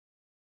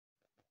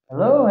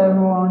Hello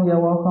everyone,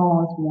 you're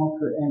welcome once more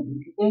to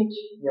MEPH,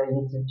 your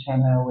YouTube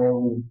channel where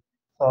we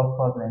solve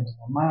problems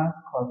for math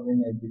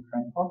covering a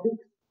different topics.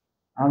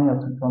 I'm your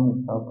tutor,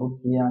 Mr.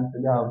 Buki, and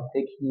today I'll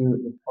take you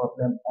a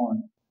problem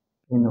on,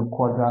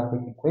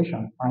 quadratic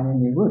equation,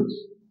 finding the roots,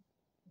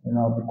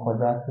 the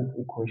quadratic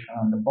equation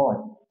on the board.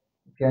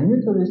 If you're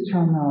new to this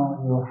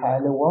channel, you're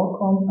highly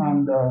welcome,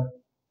 and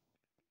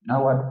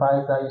I would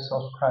advise that you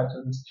subscribe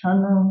to this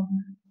channel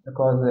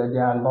because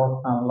there are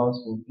lots and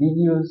lots of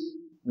videos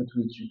with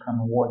which you can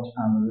watch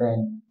and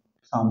learn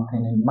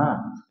something in math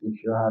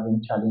if you're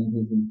having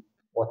challenges in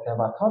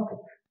whatever topic.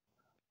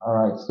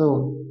 Alright,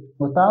 so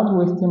without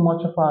wasting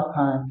much of our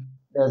time,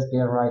 let's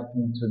get right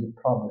into the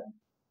problem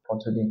for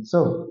today.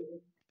 So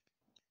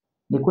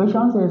the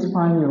question says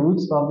find the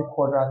roots of the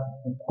quadratic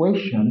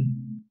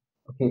equation,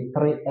 okay,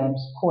 3m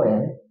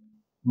squared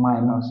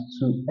minus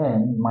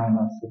 2n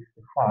minus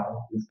 65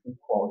 is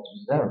equal to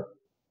 0.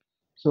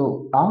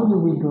 So how do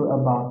we go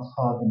about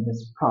solving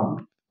this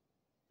problem?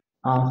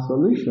 Our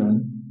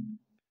solution,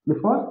 the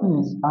first thing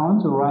is I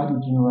want to write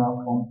the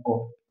general form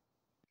of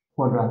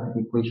quadratic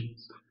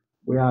equations.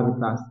 We have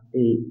it as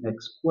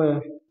ax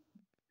squared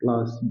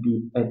plus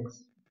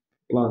bx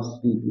plus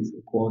c is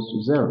equal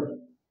to 0.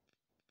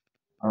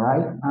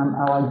 Alright, and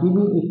our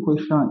given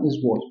equation is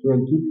what? We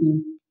are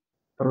given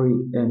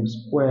 3m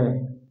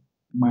squared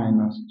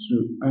minus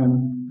 2m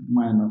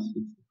minus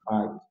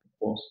 65 is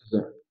equals to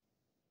 0.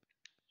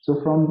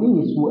 So from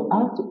this, we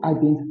have to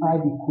identify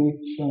the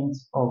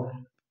coefficients of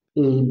A,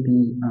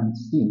 B, and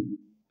C.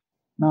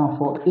 Now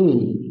for A,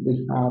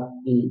 we have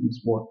A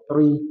is what?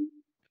 3,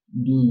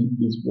 B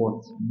is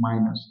what?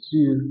 Minus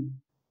 2,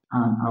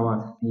 and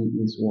our C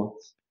is what?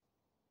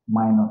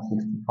 Minus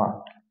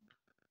 65.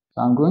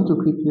 So I'm going to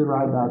quickly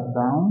write that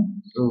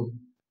down. So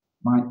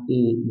my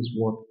A is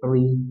what?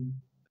 3,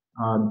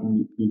 our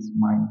B is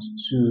minus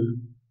 2,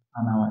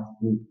 and our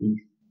C is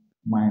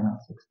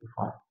minus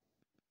 65.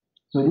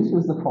 So this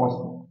is the first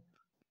step.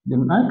 The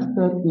next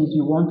step is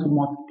you want to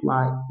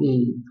multiply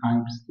A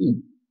times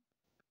C.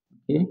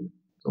 Okay,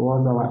 so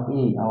what's our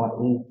A?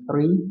 Our A is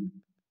 3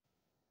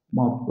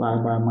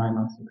 multiplied by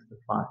minus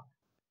 65.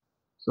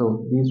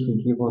 So this will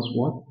give us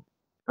what?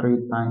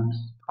 3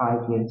 times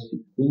 5 is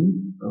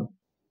 15. So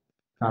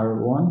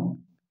carry 1.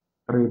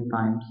 3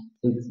 times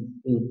 6 is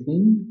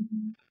 18.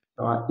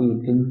 So our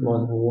 18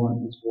 plus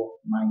 1 is what?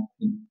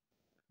 19.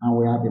 And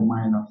we have a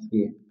minus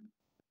here.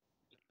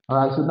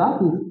 Alright, so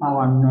that is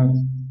our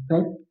next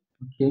step.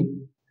 Okay,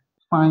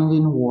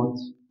 finding what?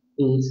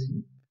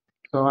 AC.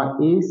 So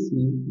our AC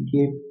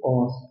gave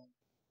us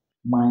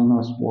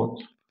minus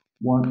what?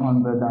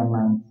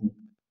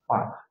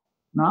 195.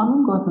 Now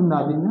having gotten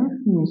that, the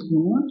next thing is we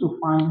want to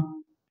find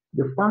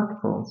the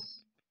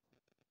factors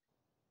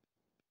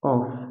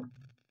of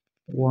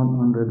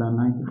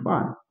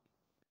 195.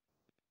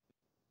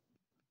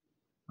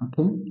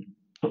 Okay,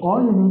 so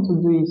all you need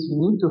to do is you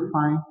need to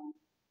find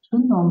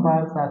two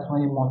numbers that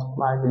when you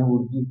multiply them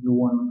will give you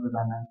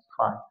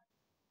 195.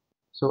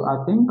 So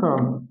I think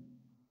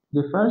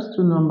the first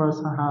two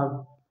numbers I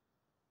have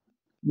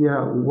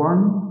here,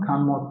 1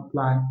 can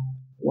multiply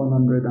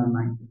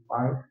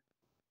 195.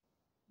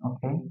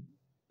 Okay.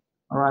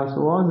 Alright,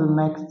 so what's the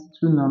next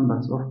two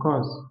numbers? Of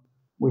course,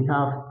 we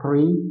have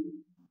 3.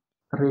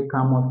 3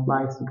 can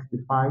multiply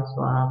 65,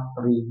 so I have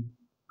 3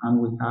 and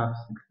we have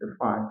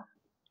 65.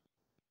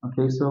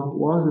 Okay, so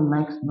what's the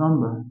next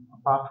number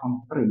apart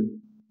from 3?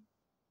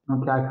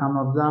 Okay, I can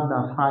observe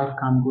that 5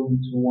 can go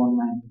into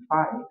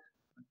 195.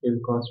 Okay,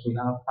 because we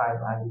have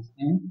 5 at its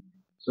end.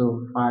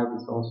 So 5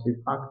 is also a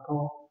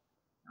factor.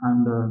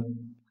 And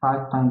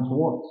 5 times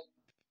what?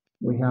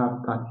 We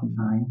have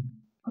 39.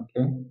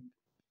 Okay.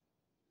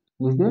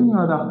 Is there any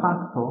other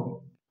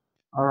factor?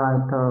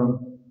 Alright,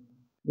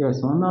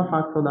 yes, another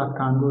factor that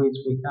can go is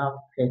we have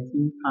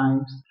 13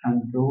 times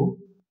can go.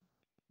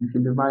 If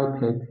you divide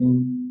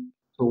 13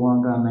 to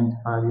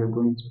 195, you're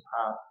going to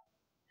have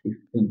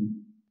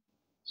 15.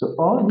 So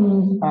all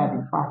these are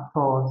the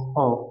factors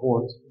of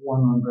what?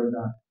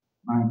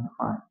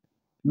 195.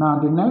 Now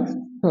the next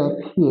step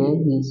here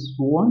is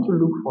we want to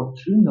look for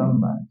two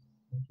numbers,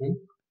 okay,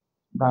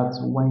 that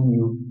when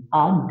you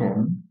add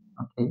them,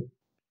 okay,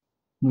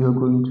 you're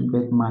going to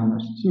get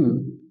minus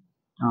 2,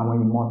 and when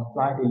you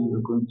multiply them,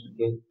 you're going to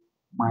get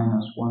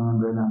minus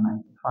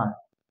 195.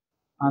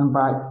 And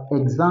by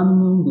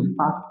examining the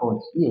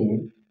factors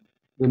here,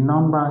 the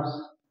numbers,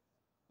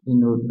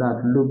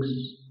 that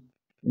looks,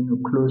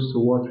 close to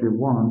what we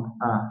want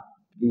are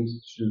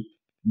these two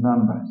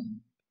numbers.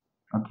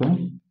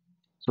 Okay,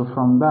 so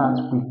from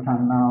that we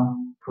can now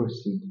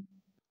proceed.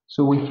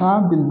 So we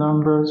have the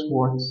numbers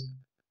what?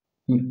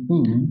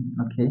 15,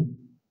 okay,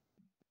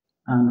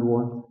 and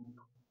what?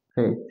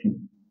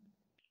 13.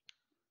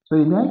 So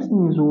the next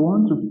thing is we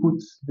want to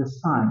put the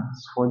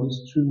signs for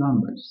these two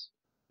numbers.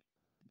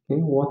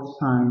 Okay, what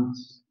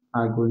signs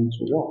are going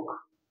to work?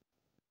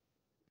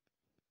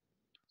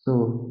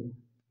 So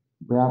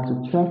we have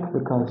to check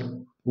because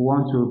we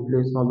want to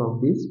replace all of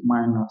this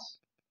minus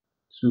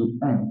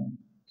 2m.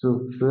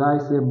 So should I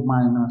say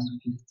minus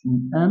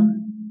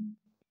 15m?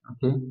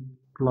 Okay,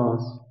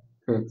 plus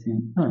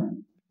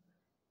 13m.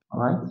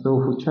 Alright, so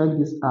if we check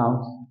this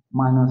out,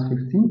 minus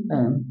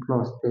 15m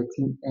plus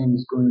 13m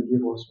is going to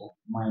give us what?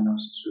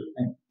 Minus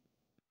 2m.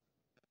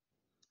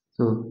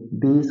 So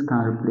this can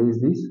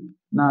replace this.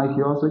 Now if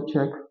you also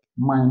check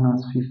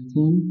minus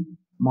 15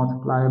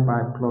 multiplied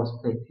by plus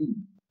 13,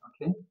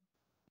 okay?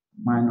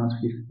 Minus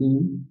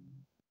 15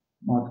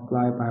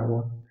 multiplied by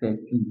what?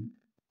 13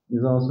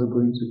 is also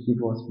going to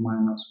give us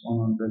minus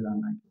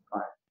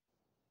 195.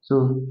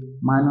 So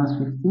minus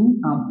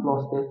 15 and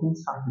plus 13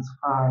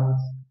 satisfies,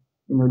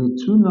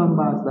 the two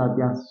numbers that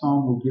their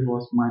sum will give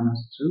us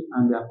minus 2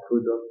 and their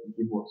product will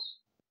give us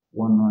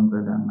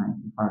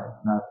 195.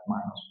 That's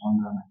minus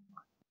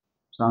 195.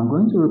 So I'm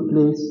going to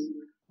replace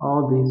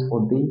all this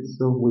for this.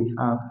 So we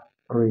have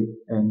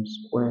 3m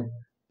squared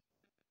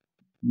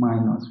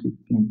minus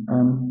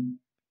 15m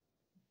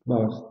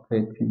plus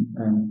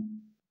 13m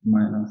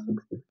minus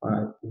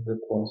 65 is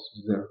equals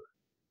to 0.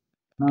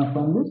 Now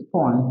from this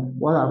point,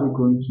 what are we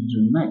going to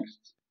do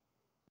next?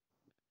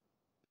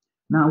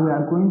 Now we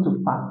are going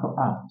to factor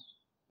out.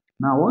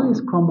 Now what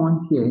is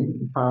common here?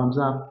 If I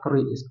observe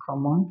 3 is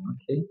common,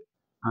 okay,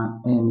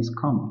 and m is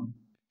common.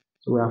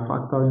 So we are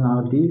factoring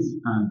out this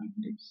and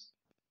this.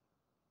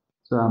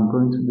 So I'm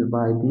going to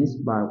divide this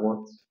by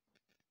what?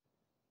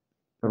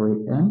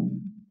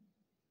 3m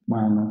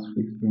minus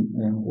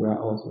 15m. We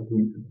are also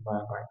going to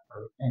divide by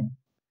 3m.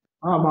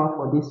 How about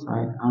for this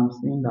side? I'm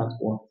saying that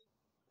what?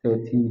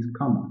 13 is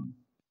common.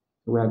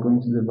 So we are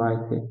going to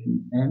divide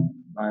 13m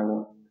by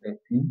what?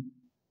 13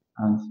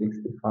 and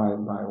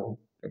 65 by what?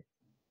 13.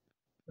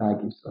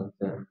 That gives us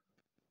 0.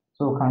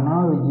 So we can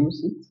now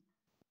reduce it.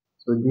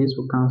 So this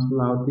will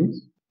cancel out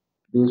this.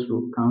 This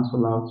will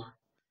cancel out.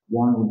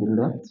 1 will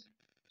be left.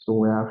 So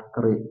we have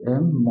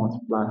 3m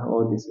multiply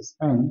all this is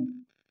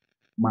n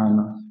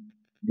minus.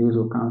 This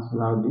will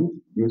cancel out this.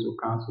 This will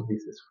cancel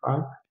this is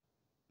 5.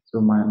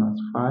 So minus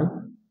 5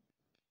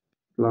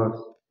 plus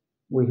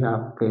we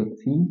have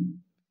 13.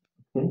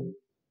 Okay.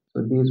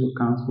 So this will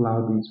cancel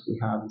out this. We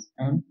have is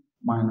n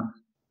minus.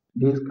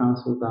 This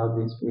cancels out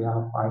this. We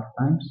have 5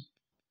 times.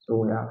 So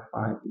we have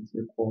 5 is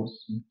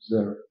equals to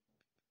 0.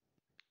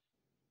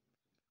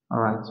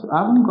 Alright, so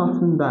having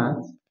gotten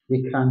that,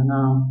 we can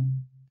now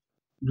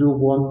do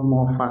one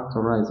more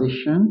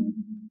factorization.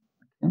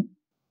 Okay,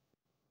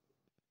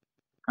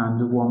 can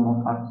do one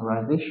more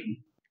factorization.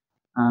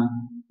 And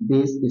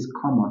this is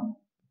common.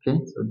 Okay,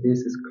 so this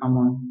is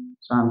common.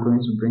 So I'm going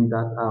to bring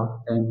that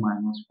out. n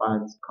minus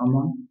 5 is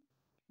common.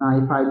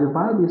 Now if I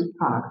divide this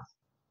part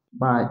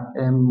by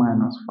m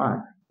minus 5,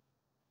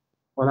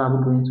 what are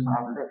we going to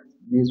have left?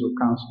 This will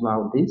cancel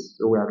out this,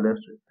 so we are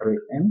left with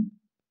 3m.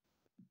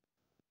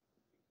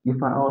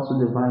 If I also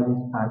divide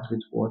this part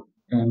with what?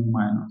 m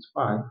minus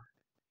 5,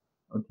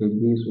 okay,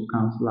 this will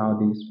cancel out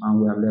this, and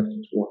we are left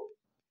with what?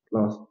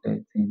 Plus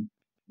 13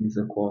 is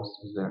equals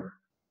to 0.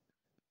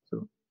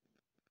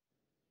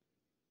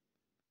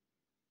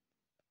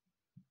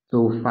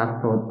 So we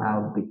factored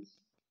out this,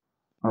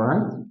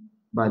 alright,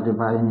 by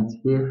dividing it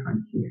here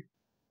and here.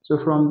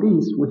 So from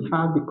this, we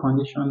have the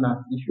condition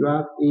that if you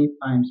have a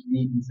times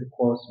b is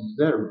equals to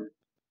 0,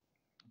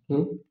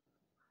 okay,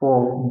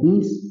 for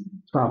this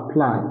to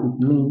apply,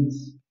 it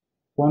means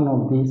one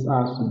of these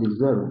has to be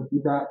 0.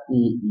 Either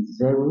a is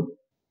 0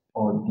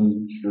 or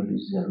b should be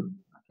 0,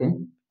 okay,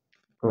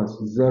 because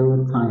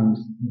 0 times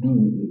b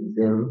is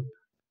 0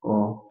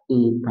 or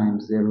a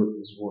times 0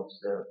 is what?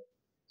 0.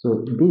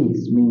 So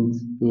this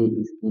means a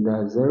is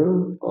either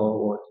 0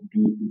 or what? B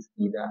is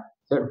either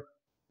 0.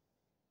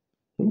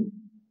 Okay?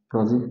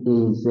 Because if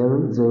a is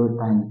 0, 0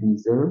 times b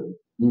is 0.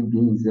 If b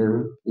is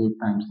 0, a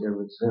times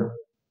 0 is 0.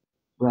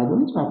 We are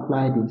going to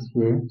apply this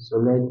here. So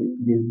let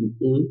this be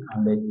a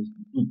and let this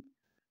be b.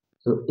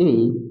 So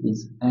a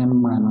is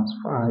m minus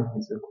 5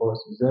 is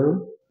equals to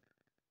 0,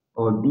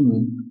 or b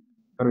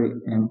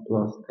 3m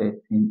plus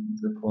 13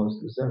 is equals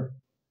to 0.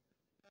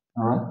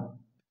 Alright?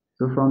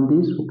 So from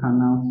this, we can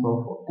now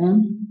solve for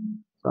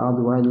m. So how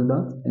do I do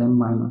that? m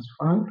minus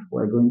 5.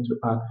 We're going to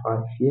add 5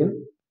 here.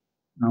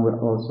 Now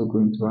we're also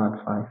going to add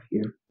 5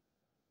 here.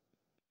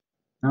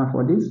 Now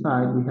for this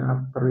side, we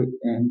have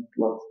 3m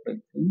plus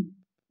 13.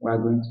 We're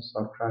going to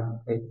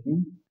subtract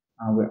 13.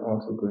 And we're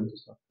also going to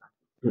subtract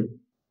 3.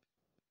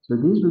 So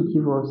this will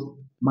give us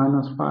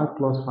minus 5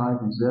 plus 5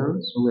 is 0.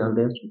 So we are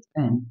left with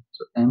n.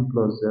 So n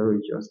plus 0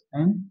 is just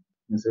n.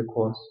 Is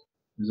equals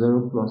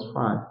 0 plus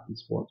 5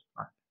 is what?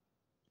 5.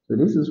 So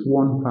this is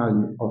one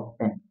value of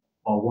n,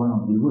 or one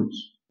of the roots.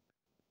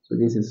 So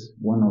this is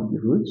one of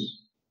the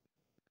roots.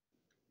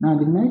 Now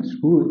the next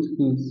root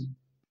is,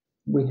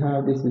 we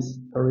have this is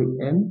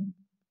 3m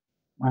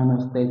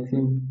minus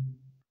 13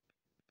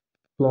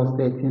 plus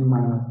 13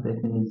 minus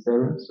 13 is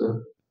 0.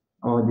 So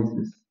all this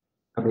is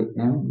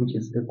 3m, which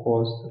is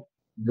equals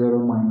to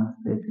 0 minus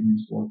 13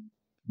 is what?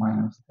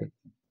 Minus 13.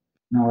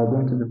 Now we're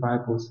going to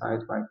divide both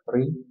sides by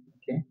 3.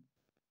 Okay.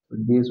 So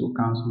this will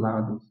cancel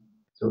out this.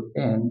 So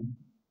n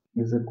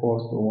is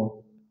equals to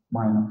what?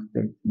 Minus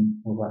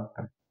 13 over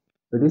 3.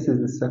 So this is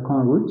the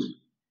second root.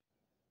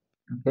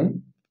 Okay.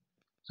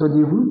 So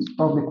the roots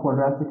of the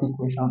quadratic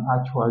equation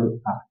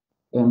actually are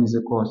m is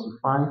equals to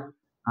 5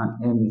 and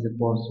m is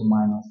equals to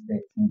minus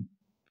 13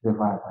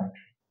 divided by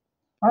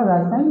 3.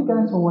 Alright, thank you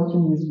guys for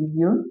watching this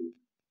video.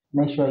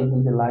 Make sure you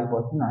hit the like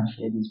button and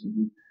share this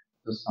video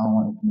to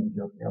someone it may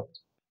be of help.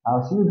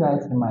 I'll see you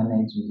guys in my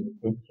next video.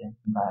 Take care.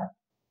 Bye.